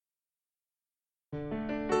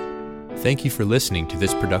Thank you for listening to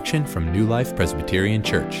this production from New Life Presbyterian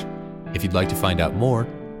Church. If you'd like to find out more,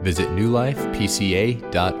 visit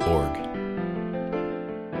newlifepca.org.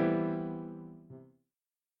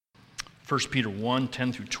 1 Peter 1,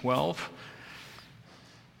 10 through 12.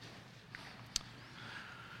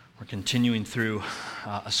 We're continuing through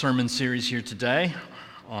a sermon series here today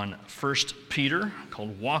on 1 Peter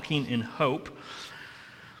called Walking in Hope.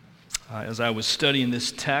 As I was studying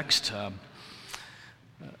this text,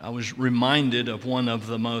 I was reminded of one of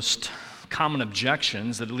the most common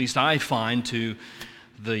objections that at least I find to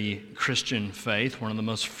the Christian faith, one of the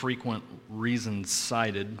most frequent reasons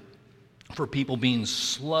cited for people being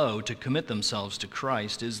slow to commit themselves to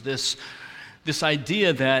Christ is this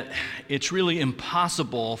idea that it's really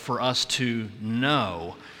impossible for us to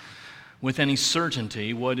know with any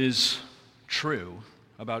certainty what is true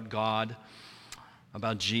about God,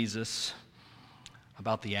 about Jesus,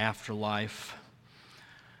 about the afterlife,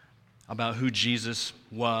 about who Jesus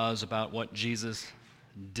was, about what Jesus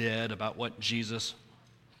did, about what Jesus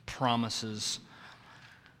promises.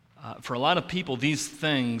 For a lot of people, these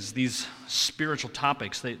things, these spiritual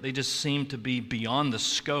topics, they just seem to be beyond the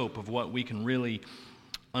scope of what we can really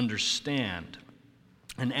understand.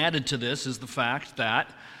 And added to this is the fact that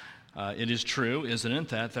it is true, isn't it,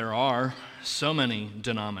 that there are so many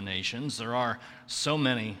denominations, there are so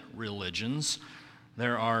many religions,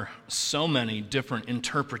 there are so many different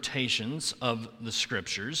interpretations of the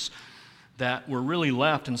Scriptures that we're really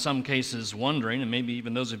left in some cases wondering, and maybe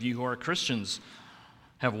even those of you who are Christians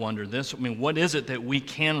have wondered this. I mean, what is it that we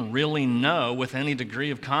can really know with any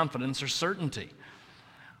degree of confidence or certainty?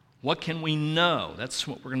 What can we know? That's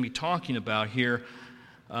what we're going to be talking about here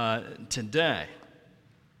today.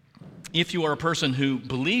 If you are a person who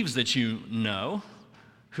believes that you know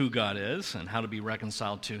who God is and how to be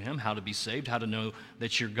reconciled to Him, how to be saved, how to know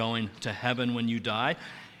that you're going to heaven when you die,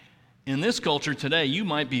 in this culture today, you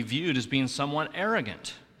might be viewed as being somewhat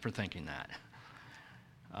arrogant for thinking that.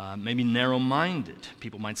 Maybe narrow-minded.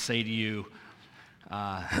 People might say to you,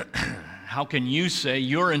 how can you say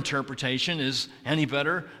your interpretation is any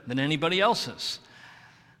better than anybody else's?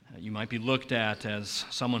 You might be looked at as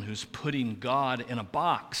someone who's putting God in a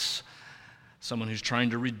box, someone who's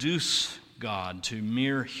trying to reduce God to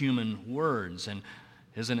mere human words. And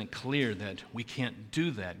isn't it clear that we can't do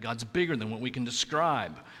that? God's bigger than what we can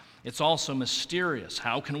describe. It's also mysterious.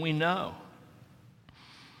 How can we know?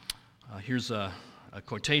 Here's a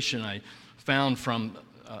quotation I found from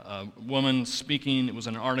a woman speaking. It was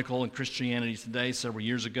an article in Christianity Today several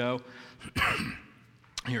years ago.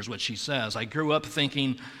 Here's what she says. I grew up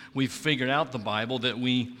thinking we've figured out the Bible, that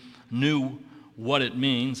we knew what it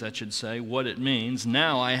means, that should say, what it means.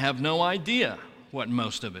 Now I have no idea what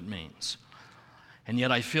most of it means. And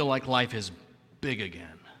yet I feel like life is big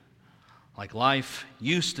again. Like life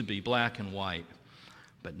used to be black and white,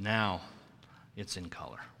 but now it's in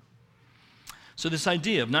color. So this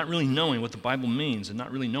idea of not really knowing what the Bible means and not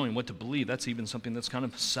really knowing what to believe, that's even something that's kind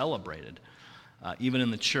of celebrated, even in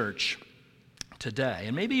the church today.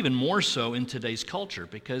 And maybe even more so in today's culture,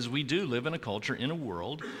 because we do live in a culture, in a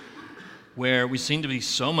world, where we seem to be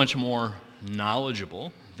so much more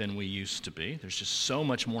knowledgeable than we used to be. There's just so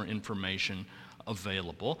much more information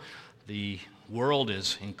available. The world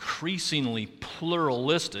is increasingly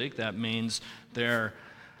pluralistic. That means there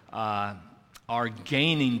are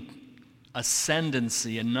gaining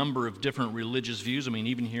ascendancy a number of different religious views. I mean,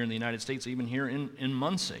 even here in the United States, even here in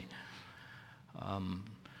Muncie.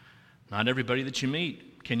 Not everybody that you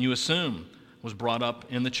meet, can you assume, was brought up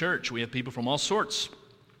in the church. We have people from all sorts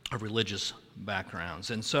of religious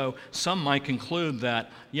backgrounds. And so some might conclude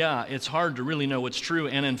that, yeah, it's hard to really know what's true,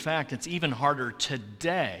 and in fact, it's even harder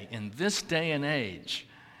today, in this day and age.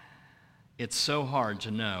 It's so hard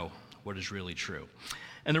to know what is really true.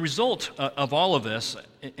 And the result of all of this,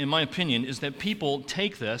 in my opinion, is that people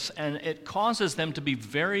take this and it causes them to be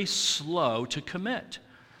very slow to commit.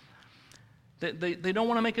 They don't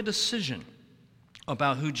want to make a decision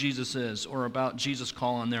about who Jesus is or about Jesus'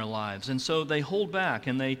 call on their lives. And so they hold back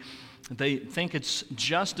and they think it's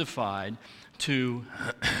justified to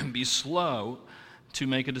be slow to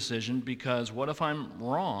make a decision, because what if I'm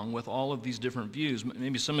wrong with all of these different views?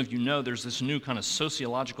 Maybe some of you know there's this new kind of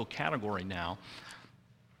sociological category now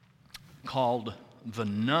called the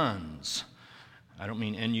nones. I don't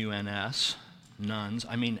mean N-U-N-S, nuns.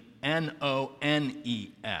 I mean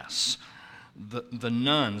N-O-N-E-S. The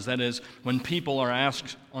nones. That is, when people are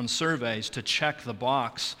asked on surveys to check the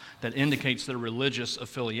box that indicates their religious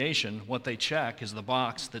affiliation, what they check is the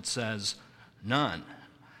box that says none.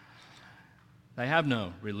 They have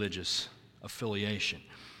no religious affiliation.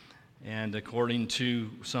 And according to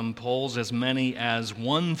some polls, as many as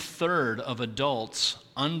 1/3 of adults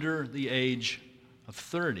under the age of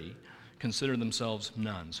 30 consider themselves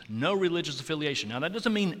nuns. No religious affiliation. Now, that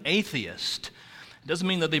doesn't mean atheist. It doesn't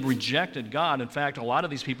mean that they've rejected God. In fact, a lot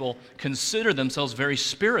of these people consider themselves very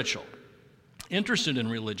spiritual, interested in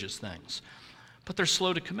religious things, but they're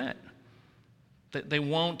slow to commit. They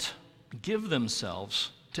won't give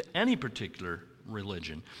themselves to any particular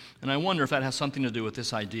religion. And I wonder if that has something to do with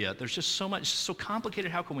this idea. There's just so much, so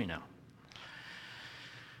complicated, how can we know?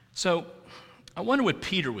 So I wonder what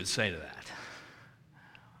Peter would say to that.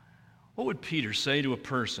 What would Peter say to a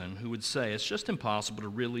person who would say it's just impossible to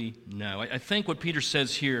really know? I think what Peter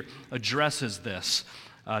says here addresses this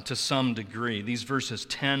to some degree, these verses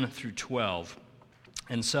 10 through 12.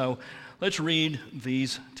 And so let's read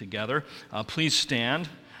these together. Please stand.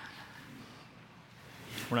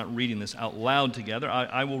 We're not reading this out loud together.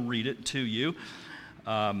 I will read it to you.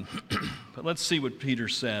 But let's see what Peter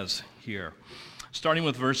says here. Starting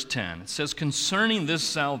with verse 10. It says, "Concerning this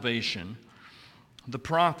salvation, the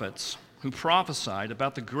prophets who prophesied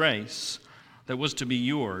about the grace that was to be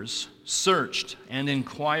yours searched and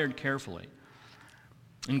inquired carefully,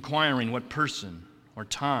 inquiring what person or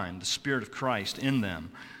time the Spirit of Christ in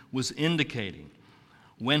them was indicating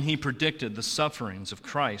when he predicted the sufferings of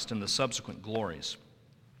Christ and the subsequent glories.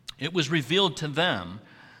 It was revealed to them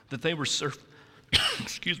that they were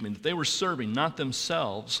that they were serving not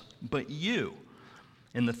themselves but you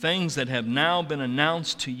in the things that have now been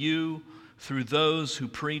announced to you through those who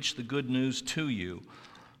preach the good news to you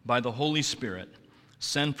by the Holy Spirit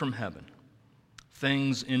sent from heaven,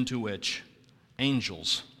 things into which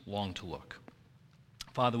angels long to look."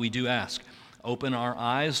 Father, we do ask, open our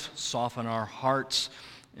eyes, soften our hearts,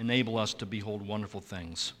 enable us to behold wonderful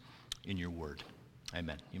things in your word.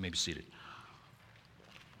 Amen. You may be seated.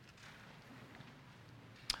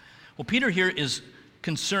 Well, Peter here is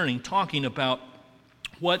talking about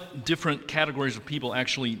what different categories of people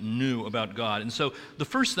actually knew about God. And so the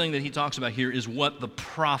first thing that he talks about here is what the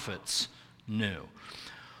prophets knew.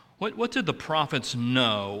 What did the prophets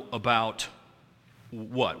know about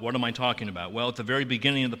what? What am I talking about? Well, at the very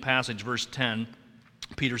beginning of the passage, verse 10,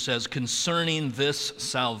 Peter says, "Concerning this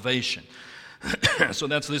salvation." So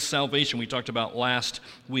that's this salvation we talked about last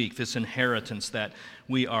week, this inheritance that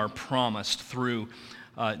we are promised through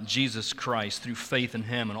Jesus Christ, through faith in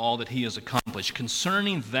him and all that he has accomplished.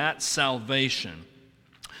 Concerning that salvation,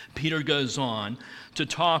 Peter goes on to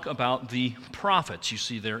talk about the prophets, you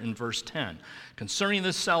see there in verse 10. Concerning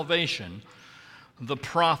this salvation, the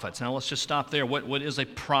prophets. Now let's just stop there. What is a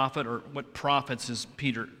prophet, or what prophets is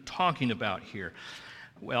Peter talking about here?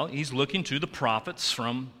 Well, he's looking to the prophets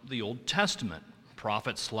from the Old Testament.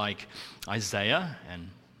 Prophets like Isaiah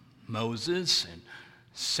and Moses and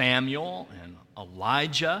Samuel and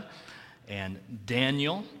Elijah and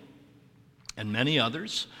Daniel and many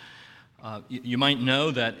others. You might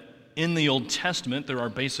know that in the Old Testament there are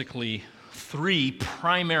basically 3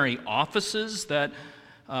 primary offices that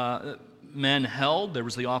men held. There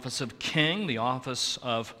was the office of king, the office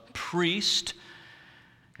of priest,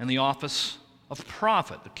 and the office of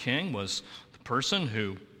prophet. The king was the person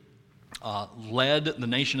who led the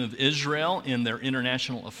nation of Israel in their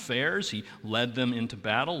international affairs. He led them into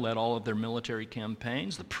battle, led all of their military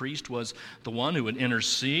campaigns. The priest was the one who would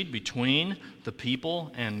intercede between the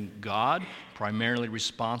people and God, primarily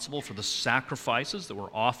responsible for the sacrifices that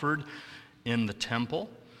were offered in the temple.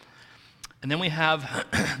 And then we have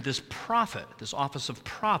this prophet, this office of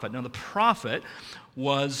prophet. Now, the prophet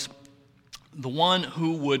was the one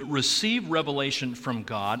who would receive revelation from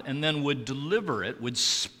God and then would deliver it, would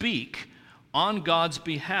speak on God's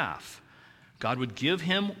behalf. God would give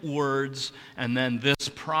him words, and then this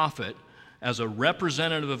prophet, as a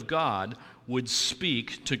representative of God, would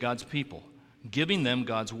speak to God's people, giving them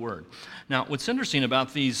God's word. Now, what's interesting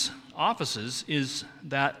about these offices is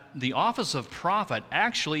that the office of prophet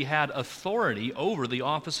actually had authority over the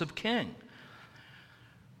office of king.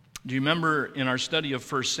 Do you remember in our study of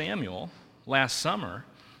 1 Samuel last summer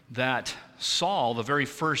that Saul, the very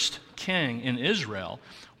first king in Israel,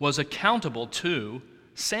 was accountable to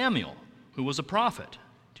Samuel, who was a prophet?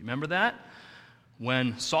 Do you remember that?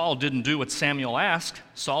 When Saul didn't do what Samuel asked,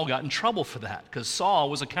 Saul got in trouble for that because Saul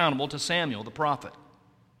was accountable to Samuel, the prophet.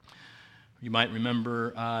 You might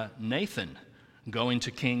remember Nathan going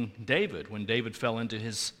to King David when David fell into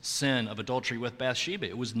his sin of adultery with Bathsheba.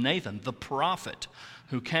 It was Nathan, the prophet,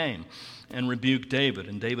 who came and rebuked David,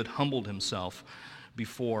 and David humbled himself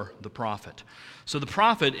before the prophet. So the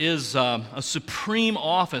prophet is a supreme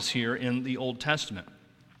office here in the Old Testament.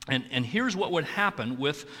 And here's what would happen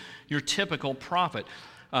with your typical prophet.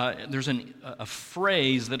 there's a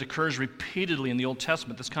phrase that occurs repeatedly in the Old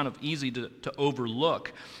Testament that's kind of easy to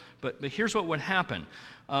overlook. But here's what would happen.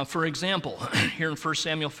 For example, here in 1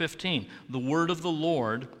 Samuel 15, the word of the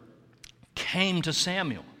Lord came to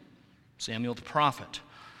Samuel the prophet.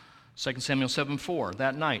 2 Samuel 7:4,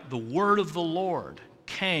 that night, the word of the Lord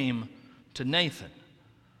came to Nathan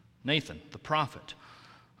the prophet.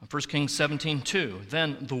 1 Kings 17:2,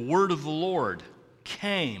 then the word of the Lord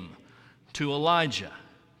came to Elijah.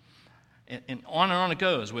 And on it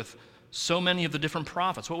goes with so many of the different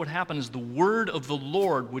prophets. What would happen is the word of the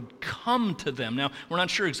Lord would come to them. Now, we're not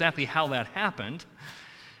sure exactly how that happened,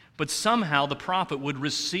 but somehow the prophet would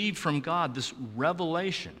receive from God this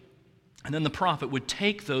revelation. And then the prophet would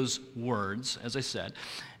take those words, as I said,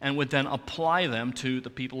 and would then apply them to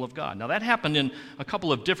the people of God. Now, that happened in a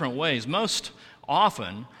couple of different ways. Most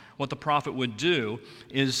often, what the prophet would do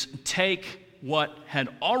is take what had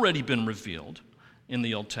already been revealed in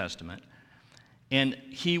the Old Testament, and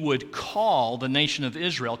he would call the nation of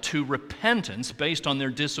Israel to repentance based on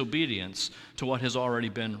their disobedience to what has already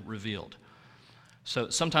been revealed. So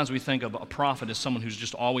sometimes we think of a prophet as someone who's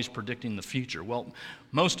just always predicting the future. Well,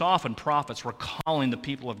 most often prophets were calling the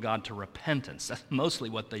people of God to repentance. That's mostly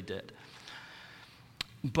what they did.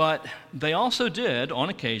 But they also did, on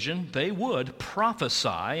occasion, they would prophesy,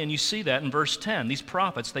 and you see that in verse 10. These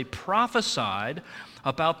prophets, they prophesied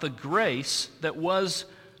about the grace that was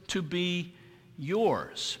to be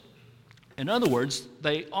yours. In other words,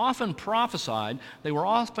 they often prophesied, they were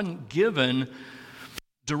often given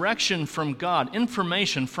direction from God,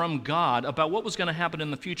 information from God about what was going to happen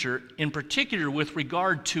in the future, in particular with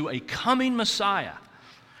regard to a coming Messiah.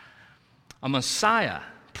 A Messiah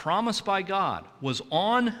promised by God was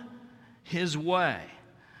on his way,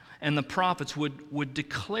 and the prophets would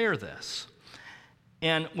declare this.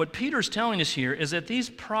 And what Peter's telling us here is that these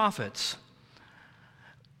prophets,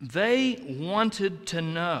 they wanted to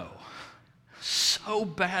know so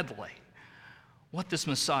badly what this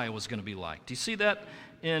Messiah was going to be like. Do you see that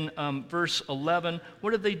in verse 11?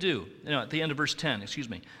 What did they do? At the end of verse 10,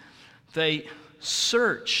 They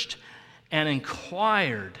searched and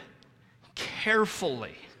inquired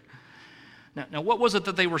carefully. Now, what was it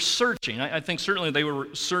that they were searching? I think certainly they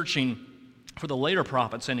were searching, for the later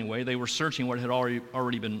prophets anyway, they were searching what had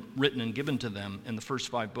already been written and given to them in the first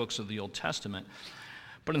 5 books of the Old Testament.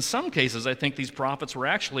 But in some cases, I think these prophets were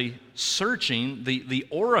actually searching the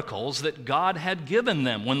oracles that God had given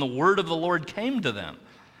them when the word of the Lord came to them.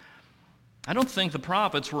 I don't think the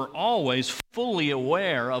prophets were always fully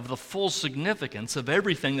aware of the full significance of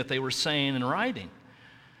everything that they were saying and writing.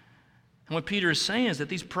 And what Peter is saying is that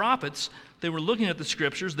these prophets, they were looking at the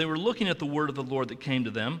scriptures, they were looking at the word of the Lord that came to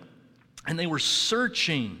them, and they were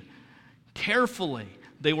searching carefully.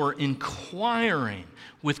 They were inquiring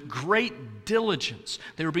with great diligence.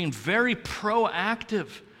 They were being very proactive.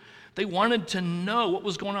 They wanted to know what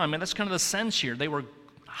was going on. I mean, that's kind of the sense here. They were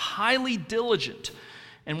highly diligent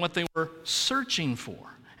in what they were searching for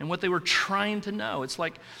and what they were trying to know. It's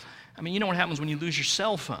like, you know what happens when you lose your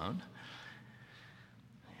cell phone?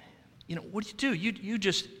 What do?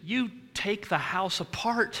 You take the house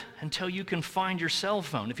apart until you can find your cell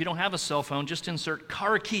phone. If you don't have a cell phone, just insert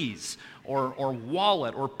car keys or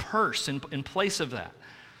wallet or purse in place of that.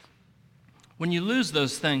 When you lose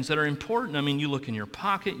those things that are important, you look in your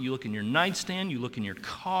pocket, you look in your nightstand, you look in your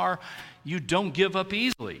car, you don't give up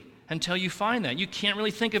easily until you find that. You can't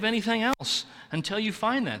really think of anything else until you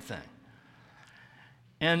find that thing.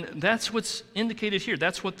 And that's what's indicated here.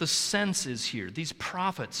 That's what the sense is here. These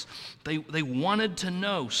prophets, they wanted to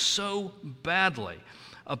know so badly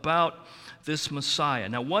about this Messiah.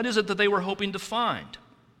 Now, what is it that they were hoping to find?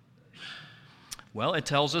 Well, it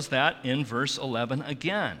tells us that in verse 11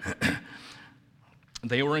 again.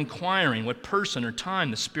 They were inquiring what person or time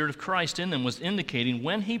the Spirit of Christ in them was indicating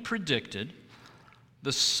when he predicted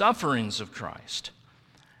the sufferings of Christ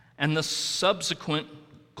and the subsequent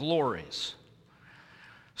glories.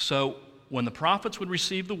 So when the prophets would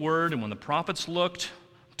receive the word and when the prophets looked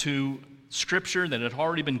to Scripture that had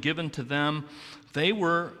already been given to them, they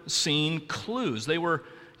were seeing clues. They were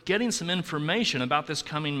getting some information about this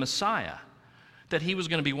coming Messiah, that he was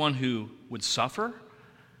going to be one who would suffer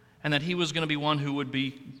and that he was going to be one who would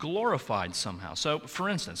be glorified somehow. So, for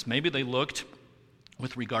instance, maybe they looked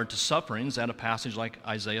with regard to sufferings at a passage like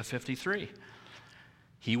Isaiah 53.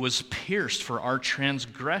 He was pierced for our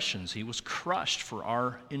transgressions. He was crushed for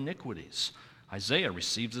our iniquities. Isaiah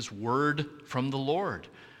receives this word from the Lord.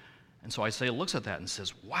 And so Isaiah looks at that and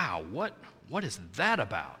says, wow, what is that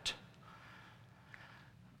about?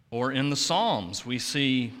 Or in the Psalms, we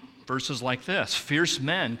see verses like this: "Fierce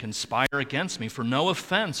men conspire against me for no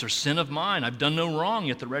offense or sin of mine. I've done no wrong,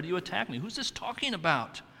 yet they're ready to attack me." Who's this talking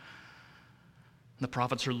about? And the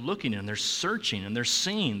prophets are looking and they're searching and they're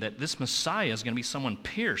seeing that this Messiah is going to be someone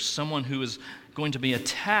pierced, someone who is going to be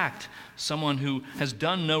attacked, someone who has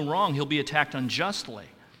done no wrong. He'll be attacked unjustly.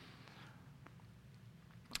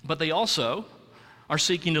 But they also are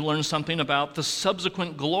seeking to learn something about the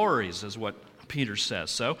subsequent glories, is what Peter says.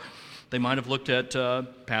 So they might have looked at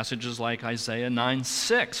passages like Isaiah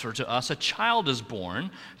 9:6, "For to us a child is born,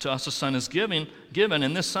 to us a son is given,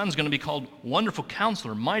 and this son is going to be called Wonderful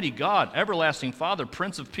Counselor, Mighty God, Everlasting Father,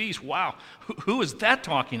 Prince of Peace." Wow, who is that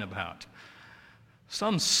talking about?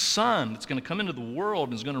 Some son that's going to come into the world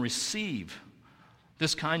and is going to receive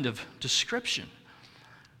this kind of description.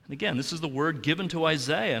 And again, this is the word given to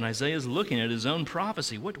Isaiah, and Isaiah is looking at his own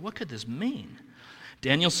prophecy. What could this mean?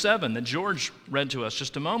 Daniel 7, that George read to us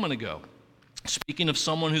just a moment ago, speaking of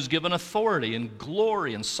someone who's given authority and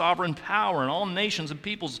glory and sovereign power, and all nations and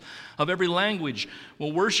peoples of every language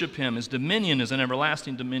will worship him. His dominion is an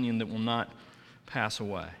everlasting dominion that will not pass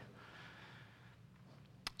away.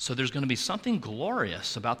 So there's going to be something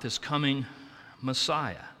glorious about this coming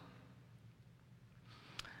Messiah.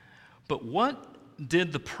 But what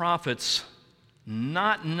did the prophets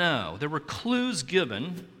not know? There were clues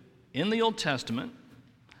given in the Old Testament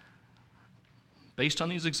based on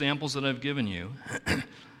these examples that I've given you.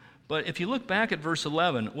 But if you look back at verse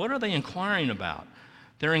 11, what are they inquiring about?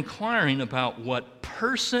 They're inquiring about what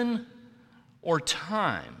person or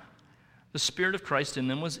time the Spirit of Christ in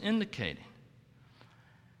them was indicating.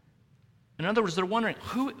 In other words, they're wondering,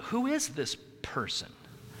 who is this person?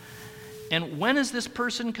 And when is this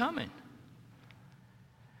person coming?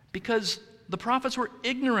 Because the prophets were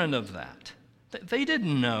ignorant of that. They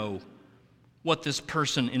didn't know what this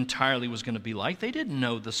person entirely was going to be like. They didn't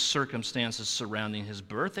know the circumstances surrounding his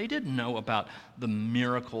birth. They didn't know about the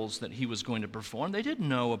miracles that he was going to perform. They didn't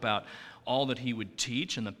know about all that he would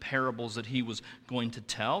teach and the parables that he was going to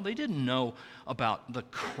tell. They didn't know about the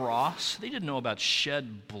cross. They didn't know about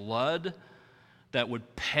shed blood that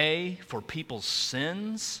would pay for people's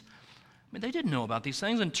sins. I mean, they didn't know about these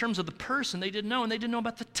things. In terms of the person, they didn't know, and they didn't know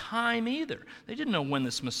about the time either. They didn't know when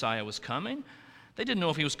this Messiah was coming. They didn't know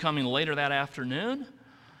if he was coming later that afternoon,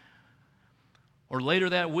 or later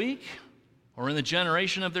that week, or in the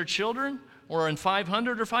generation of their children, or in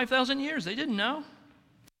 500 or 5,000 years. They didn't know.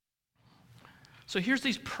 So here's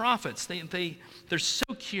these prophets. They're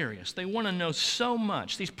so curious. They want to know so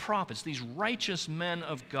much. These prophets, these righteous men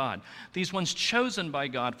of God, these ones chosen by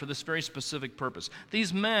God for this very specific purpose.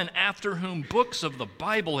 These men after whom books of the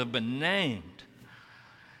Bible have been named.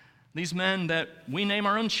 These men that we name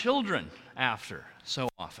our own children after so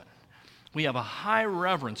often. We have a high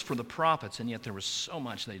reverence for the prophets, and yet there was so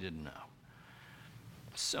much they didn't know.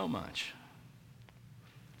 So much.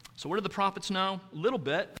 So what did the prophets know? A little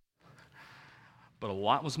bit, but a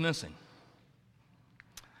lot was missing.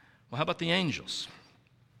 Well, how about the angels?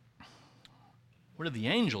 What did the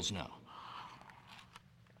angels know?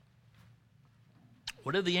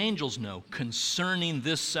 What did the angels know concerning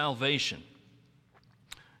this salvation?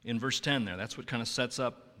 In verse 10 there, that's what kind of sets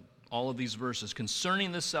up all of these verses.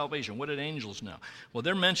 Concerning this salvation, what did angels know? Well,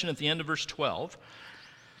 they're mentioned at the end of verse 12.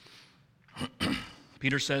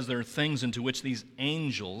 Peter says there are things into which these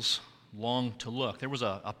angels long to look. There was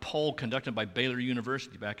a poll conducted by Baylor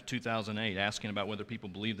University back in 2008 asking about whether people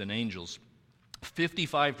believed in angels.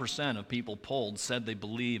 55% of people polled said they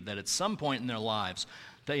believed that at some point in their lives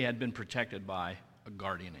they had been protected by a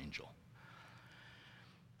guardian angel.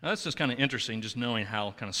 Now, that's just kind of interesting, just knowing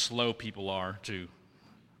how kind of slow people are to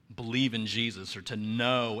believe in Jesus or to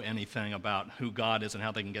know anything about who God is and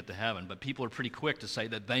how they can get to heaven. But people are pretty quick to say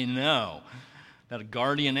that they know that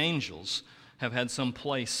guardian angels have had some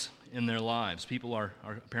place in their lives. People are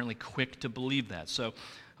apparently quick to believe that. So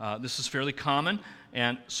this is fairly common,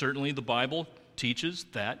 and certainly the Bible teaches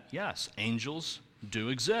that, yes, angels do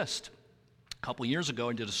exist. A couple years ago,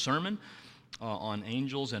 I did a sermon on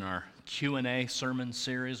angels in our Q&A sermon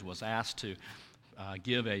series, was asked to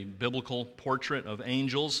give a biblical portrait of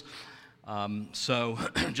angels. So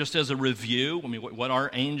just as a review, I mean, what are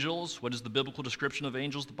angels? What is the biblical description of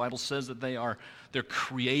angels? The Bible says that they're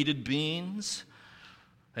created beings.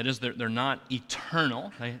 That is, they're not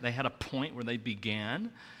eternal. They had a point where they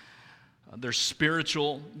began. They're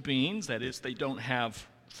spiritual beings. That is, they don't have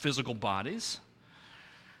physical bodies.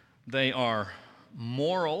 They are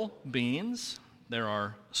moral beings. There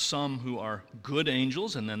are some who are good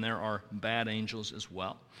angels, and then there are bad angels as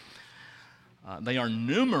well. They are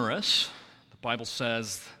numerous. The Bible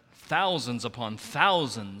says thousands upon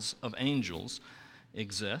thousands of angels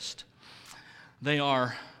exist. They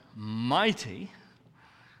are mighty.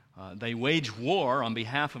 They wage war on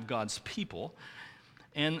behalf of God's people.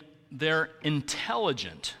 And they're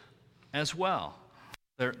intelligent as well.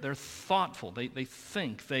 They're thoughtful. They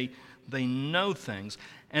think. They know things.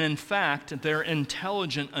 And in fact, they're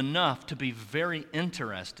intelligent enough to be very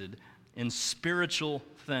interested in spiritual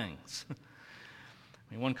things.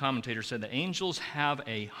 I mean, one commentator said the angels have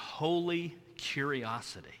a holy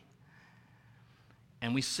curiosity.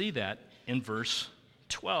 And we see that in verse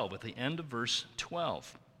 12, at the end of verse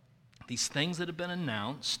 12. These things that have been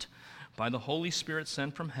announced by the Holy Spirit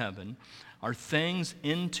sent from heaven are things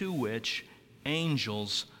into which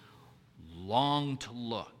angels long to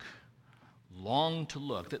look. Long to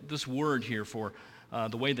look. This word here for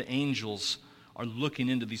the way the angels are looking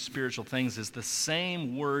into these spiritual things is the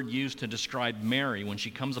same word used to describe Mary when she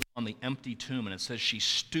comes upon the empty tomb, and it says she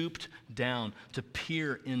stooped down to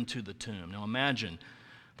peer into the tomb. Now imagine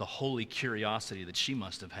the holy curiosity that she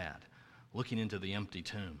must have had looking into the empty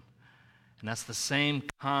tomb. And that's the same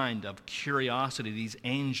kind of curiosity these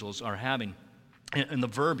angels are having. And the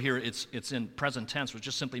verb here, it's in present tense, which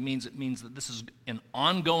just simply means that this is an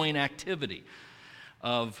ongoing activity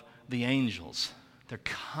of the angels. They're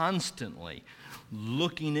constantly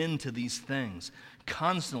looking into these things,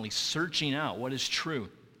 constantly searching out what is true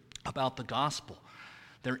about the gospel.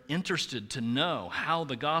 They're interested to know how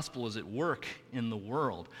the gospel is at work in the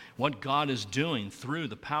world, what God is doing through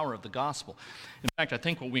the power of the gospel. In fact, I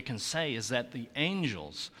think what we can say is that the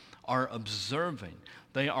angels are observing,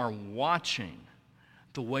 they are watching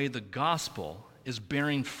the way the gospel is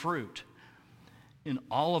bearing fruit in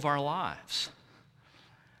all of our lives.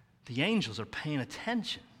 The angels are paying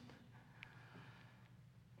attention.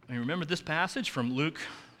 I mean, remember this passage from Luke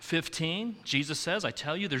 15? Jesus says, I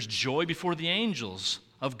tell you, there's joy before the angels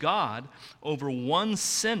of God over one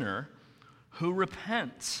sinner who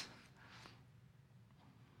repents.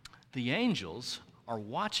 The angels are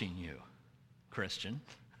watching you, Christian.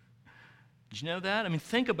 Did you know that? I mean,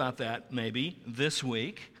 think about that maybe this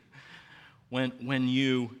week when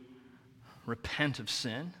you repent of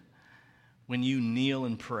sin, when you kneel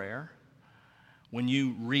in prayer, when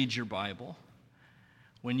you read your Bible,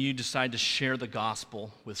 when you decide to share the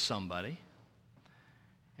gospel with somebody,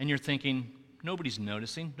 and you're thinking, nobody's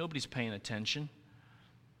noticing, nobody's paying attention.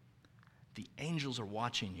 The angels are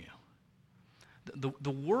watching you.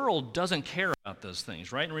 The world doesn't care about those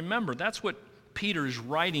things, right? And remember, that's what Peter is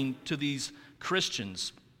writing to these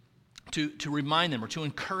Christians to remind them or to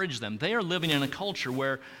encourage them. They are living in a culture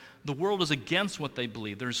where the world is against what they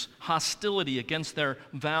believe. There's hostility against their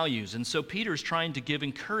values. And so Peter is trying to give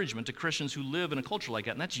encouragement to Christians who live in a culture like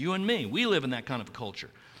that. And that's you and me. We live in that kind of a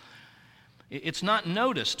culture. It's not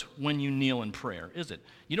noticed when you kneel in prayer, is it?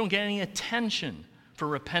 You don't get any attention for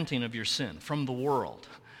repenting of your sin from the world.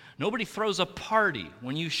 Nobody throws a party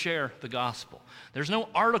when you share the gospel. There's no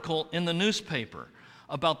article in the newspaper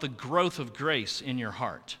about the growth of grace in your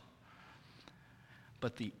heart.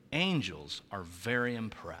 But the angels are very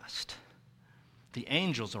impressed. The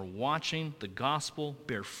angels are watching the gospel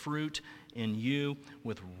bear fruit in you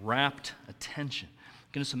with rapt attention.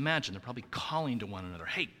 You can just imagine they're probably calling to one another,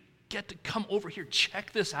 hey, come over here,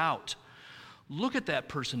 check this out. Look at that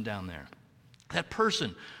person down there. That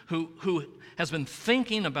person who has been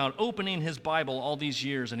thinking about opening his Bible all these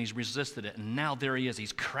years and he's resisted it, and now there he is,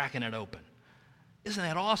 he's cracking it open. Isn't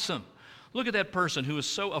that awesome? Look at that person who is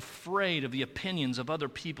so afraid of the opinions of other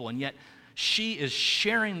people, and yet she is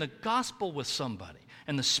sharing the gospel with somebody,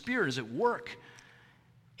 and the Spirit is at work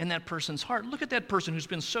in that person's heart. Look at that person who's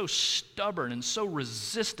been so stubborn and so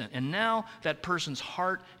resistant, and now that person's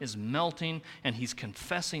heart is melting, and he's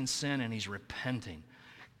confessing sin, and he's repenting.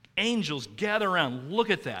 Angels gather around. Look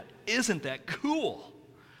at that. Isn't that cool?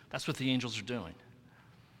 That's what the angels are doing.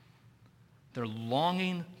 They're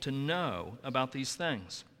longing to know about these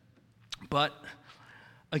things. But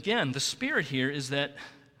again, the spirit here is that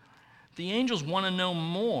the angels want to know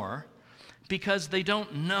more because they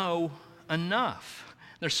don't know enough.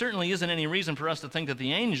 There certainly isn't any reason for us to think that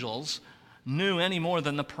the angels knew any more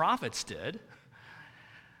than the prophets did.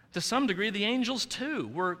 To some degree, the angels too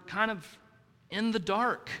were kind of in the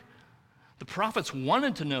dark. The prophets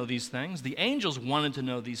wanted to know these things. The angels wanted to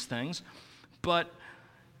know these things. But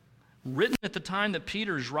written at the time that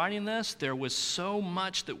Peter is writing this, there was so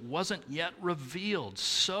much that wasn't yet revealed,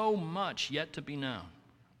 so much yet to be known.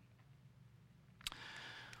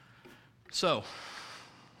 So,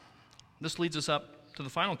 this leads us up to the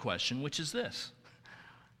final question, which is this.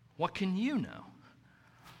 What can you know?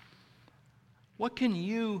 What can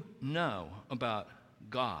you know about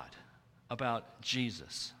God, about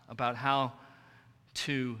Jesus, about how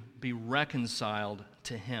to be reconciled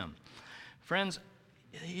to Him? Friends,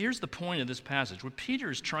 here's the point of this passage. What Peter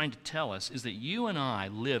is trying to tell us is that you and I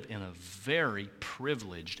live in a very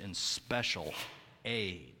privileged and special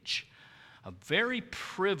age, a very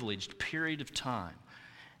privileged period of time.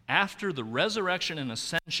 After the resurrection and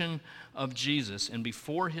ascension of Jesus and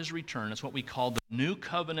before his return, it's what we call the New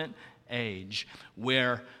Covenant age,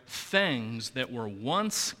 where things that were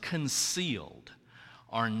once concealed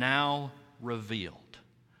are now revealed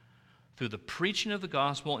through the preaching of the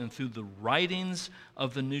gospel and through the writings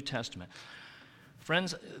of the New Testament.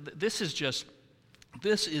 Friends, this is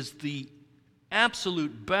the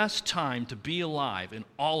absolute best time to be alive in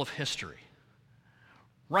all of history.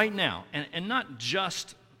 Right now, and not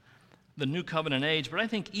just the New Covenant age, but I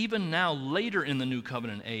think even now, later in the New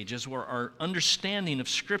Covenant age, as where our understanding of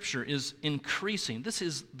Scripture is increasing, this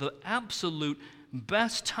is the absolute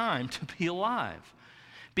best time to be alive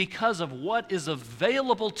because of what is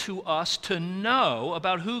available to us to know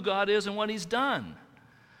about who God is and what he's done.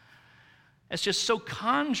 It's just so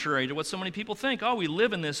contrary to what so many people think. Oh, we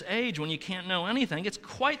live in this age when you can't know anything. It's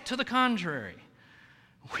quite to the contrary.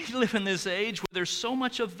 We live in this age where there's so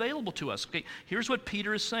much available to us. Okay, here's what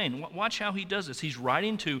Peter is saying. Watch how he does this. He's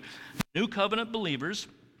writing to New Covenant believers.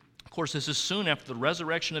 Of course, this is soon after the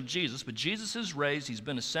resurrection of Jesus, but Jesus is raised. He's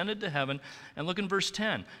been ascended to heaven. And look in verse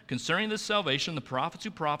 10. Concerning this salvation, the prophets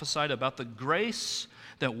who prophesied about the grace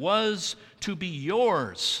that was to be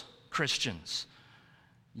yours, Christians.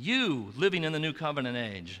 You living in the New Covenant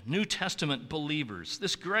age, New Testament believers,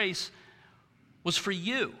 this grace was for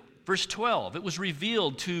you. Verse 12, it was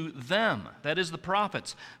revealed to them, that is the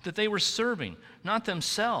prophets, that they were serving, not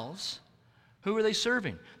themselves. Who were they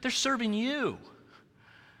serving? They're serving you.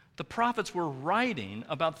 The prophets were writing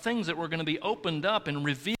about things that were going to be opened up and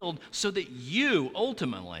revealed so that you,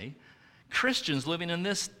 ultimately, Christians living in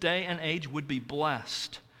this day and age, would be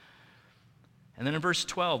blessed. And then in verse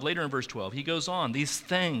 12, later in verse 12, he goes on, these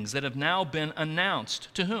things that have now been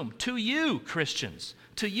announced to whom? To you, Christians.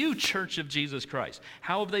 To you, Church of Jesus Christ.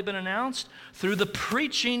 How have they been announced? Through the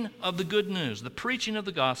preaching of the good news, the preaching of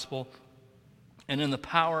the gospel, and in the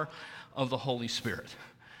power of the Holy Spirit.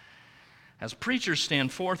 As preachers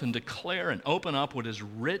stand forth and declare and open up what is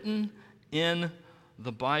written in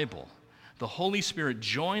the Bible, the Holy Spirit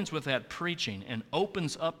joins with that preaching and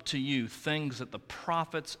opens up to you things that the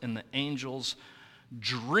prophets and the angels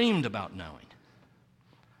dreamed about knowing.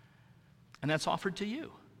 And that's offered to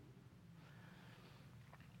you.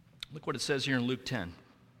 Look what it says here in Luke 10.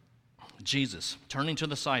 Jesus, turning to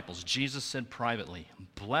the disciples, Jesus said privately,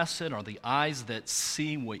 "Blessed are the eyes that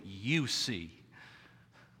see what you see,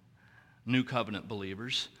 New Covenant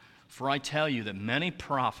believers. For I tell you that many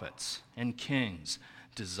prophets and kings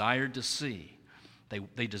desired to see.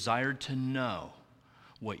 They desired to know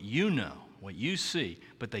what you see,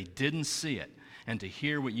 but they didn't see it, and to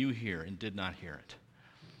hear what you hear and did not hear it."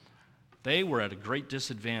 They were at a great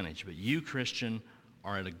disadvantage, but you, Christian,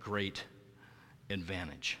 are at a great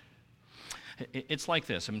advantage. It's like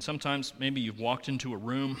this. I mean, sometimes maybe you've walked into a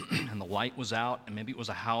room and the light was out, and maybe it was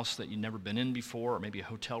a house that you'd never been in before, or maybe a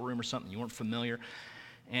hotel room or something you weren't familiar,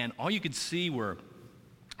 and all you could see were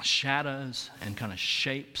shadows and kind of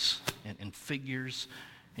shapes and figures,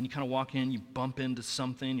 and you kind of walk in, you bump into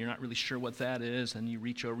something, you're not really sure what that is, and you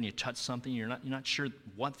reach over and you touch something, you're not sure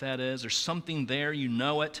what that is. There's something there, you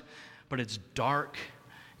know it, but it's dark.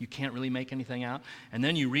 You can't really make anything out. And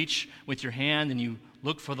then you reach with your hand and you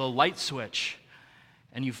look for the light switch,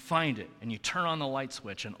 and you find it, and you turn on the light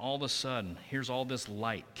switch, and all of a sudden, here's all this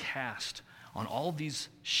light cast on all these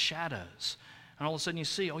shadows. And all of a sudden you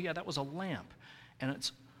see, oh yeah, that was a lamp, and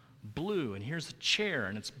it's blue, and here's a chair,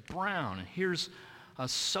 and it's brown, and here's a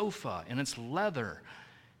sofa, and it's leather.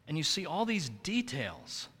 And you see all these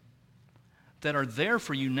details that are there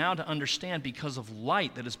for you now to understand because of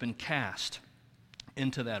light that has been cast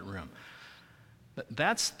into that room.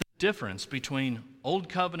 That's the difference between Old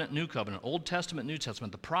Covenant, New Covenant, Old Testament, New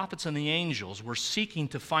Testament. The prophets and the angels were seeking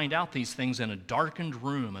to find out these things in a darkened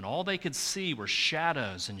room, and all they could see were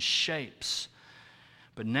shadows and shapes.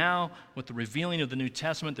 But now, with the revealing of the New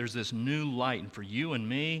Testament, there's this new light, and for you and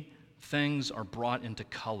me, things are brought into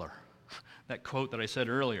color. That quote that I said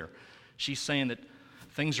earlier, she's saying that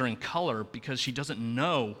things are in color because she doesn't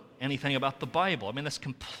know anything about the Bible. I mean, that's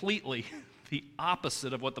completely the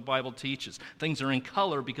opposite of what the Bible teaches. Things are in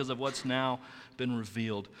color because of what's now been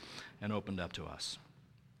revealed and opened up to us.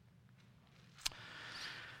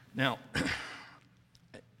 Now,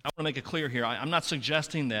 I want to make it clear here, I'm not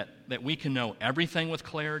suggesting that we can know everything with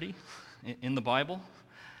clarity in the Bible.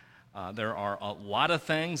 There are a lot of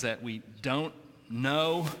things that we don't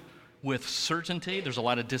know with certainty. There's a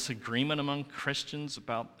lot of disagreement among Christians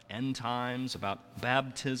about end times, about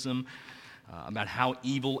baptism, about how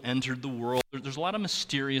evil entered the world. There's a lot of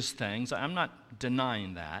mysterious things. I'm not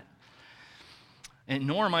denying that. And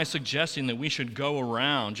nor am I suggesting that we should go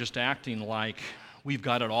around just acting like we've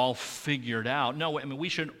got it all figured out. No, I mean, we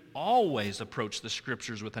should always approach the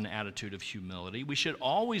Scriptures with an attitude of humility. We should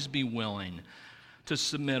always be willing to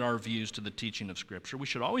submit our views to the teaching of Scripture. We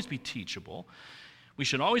should always be teachable. We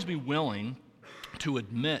should always be willing to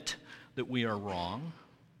admit that we are wrong.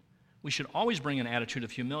 We should always bring an attitude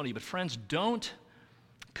of humility. But friends, don't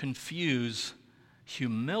confuse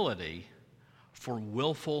humility for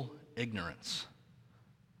willful ignorance.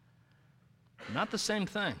 Not the same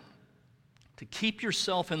thing. To keep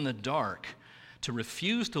yourself in the dark, to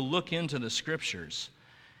refuse to look into the Scriptures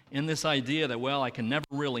in this idea that, well, I can never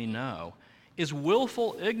really know, is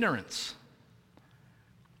willful ignorance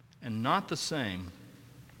and not the same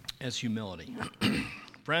as humility.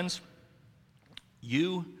 Friends,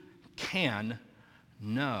 you can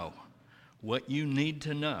know what you need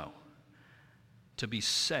to know to be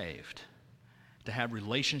saved, to have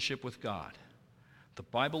relationship with God. The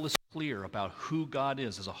Bible is clear about who God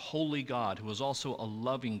is as a holy God who is also a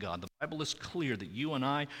loving God. The Bible is clear that you and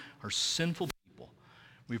I are sinful people.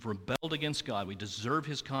 We've rebelled against God. We deserve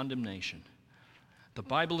His condemnation. The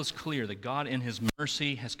Bible is clear that God in His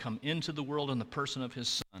mercy has come into the world in the person of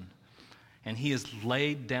His Son, and He has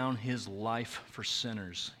laid down His life for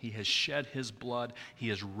sinners. He has shed His blood. He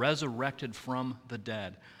has resurrected from the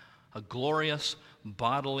dead. A glorious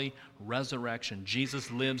bodily resurrection. Jesus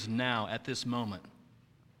lives now at this moment.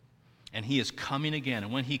 And He is coming again.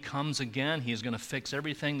 And when He comes again, He is going to fix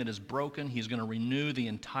everything that is broken. He's going to renew the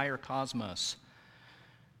entire cosmos.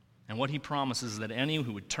 And what He promises is that any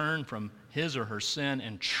who would turn from his or her sin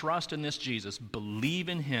and trust in this Jesus, believe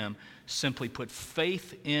in Him, simply put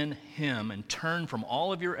faith in Him, and turn from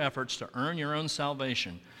all of your efforts to earn your own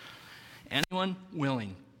salvation, anyone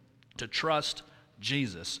willing to trust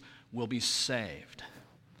Jesus will be saved.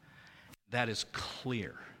 That is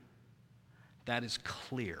clear. That is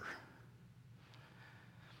clear.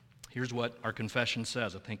 Here's what our confession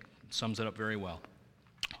says. I think it sums it up very well.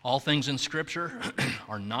 All things in Scripture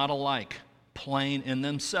are not alike, plain in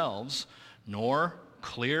themselves, nor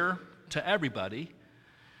clear to everybody.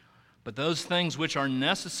 But those things which are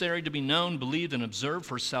necessary to be known, believed, and observed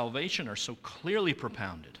for salvation are so clearly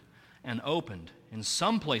propounded and opened in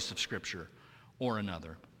some place of Scripture or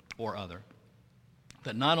another, or other,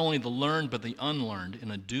 that not only the learned but the unlearned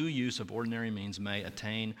in a due use of ordinary means may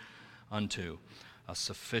attain unto a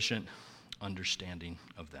sufficient understanding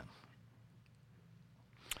of them.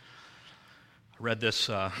 I read this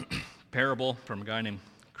parable from a guy named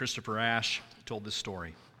Christopher Ashe. He told this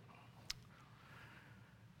story.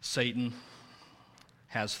 Satan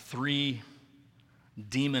has 3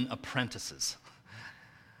 demon apprentices,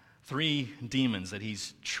 3 demons that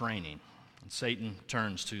he's training. And Satan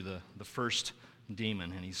turns to the first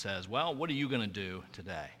demon and he says, well, what are you going to do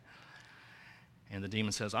today? And the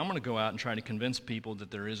demon says, I'm going to go out and try to convince people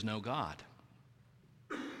that there is no God.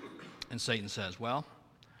 And Satan says, well,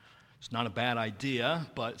 it's not a bad idea,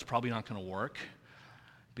 but it's probably not going to work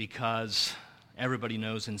because everybody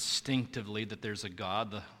knows instinctively that there's a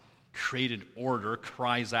God. The created order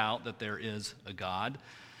cries out that there is a God.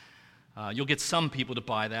 You'll get some people to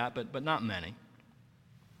buy that, but not many.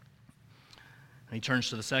 And he turns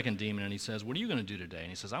to the second demon and he says, what are you going to do today? And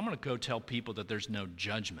he says, I'm going to go tell people that there's no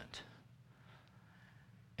judgment.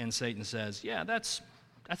 And Satan says, yeah, that's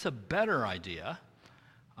a better idea.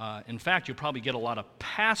 In fact, you'll probably get a lot of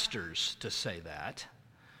pastors to say that.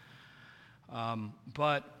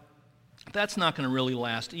 But that's not going to really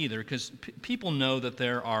last either because people know that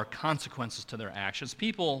there are consequences to their actions.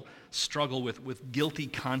 People struggle with guilty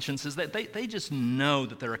consciences. They just know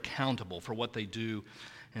that they're accountable for what they do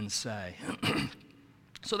and say.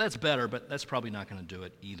 So that's better, but that's probably not going to do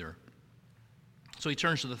it either. So he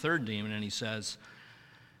turns to the third demon and he says,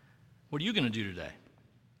 what are you going to do today?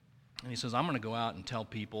 And he says, I'm going to go out and tell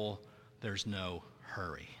people there's no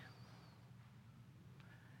hurry.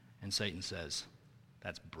 And Satan says,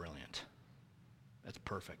 that's brilliant. That's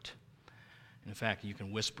perfect. And in fact, you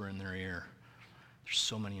can whisper in their ear, there's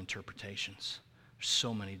so many interpretations, there's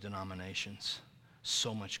so many denominations,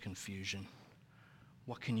 so much confusion.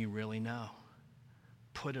 What can you really know?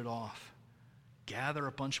 Put it off. Gather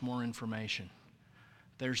a bunch more information.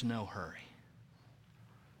 There's no hurry.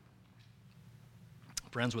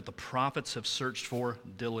 Friends, what the prophets have searched for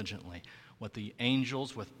diligently, what the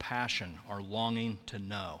angels with passion are longing to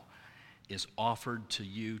know, is offered to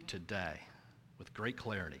you today with great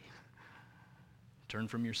clarity. Turn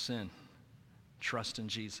from your sin, trust in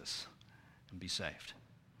Jesus, and be saved.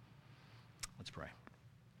 Let's pray.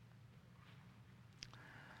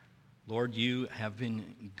 Lord, you have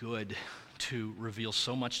been good to reveal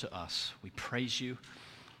so much to us. We praise you.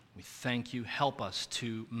 We thank you. Help us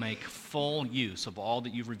to make full use of all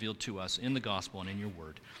that you've revealed to us in the gospel and in your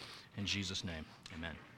word. In Jesus' name, amen.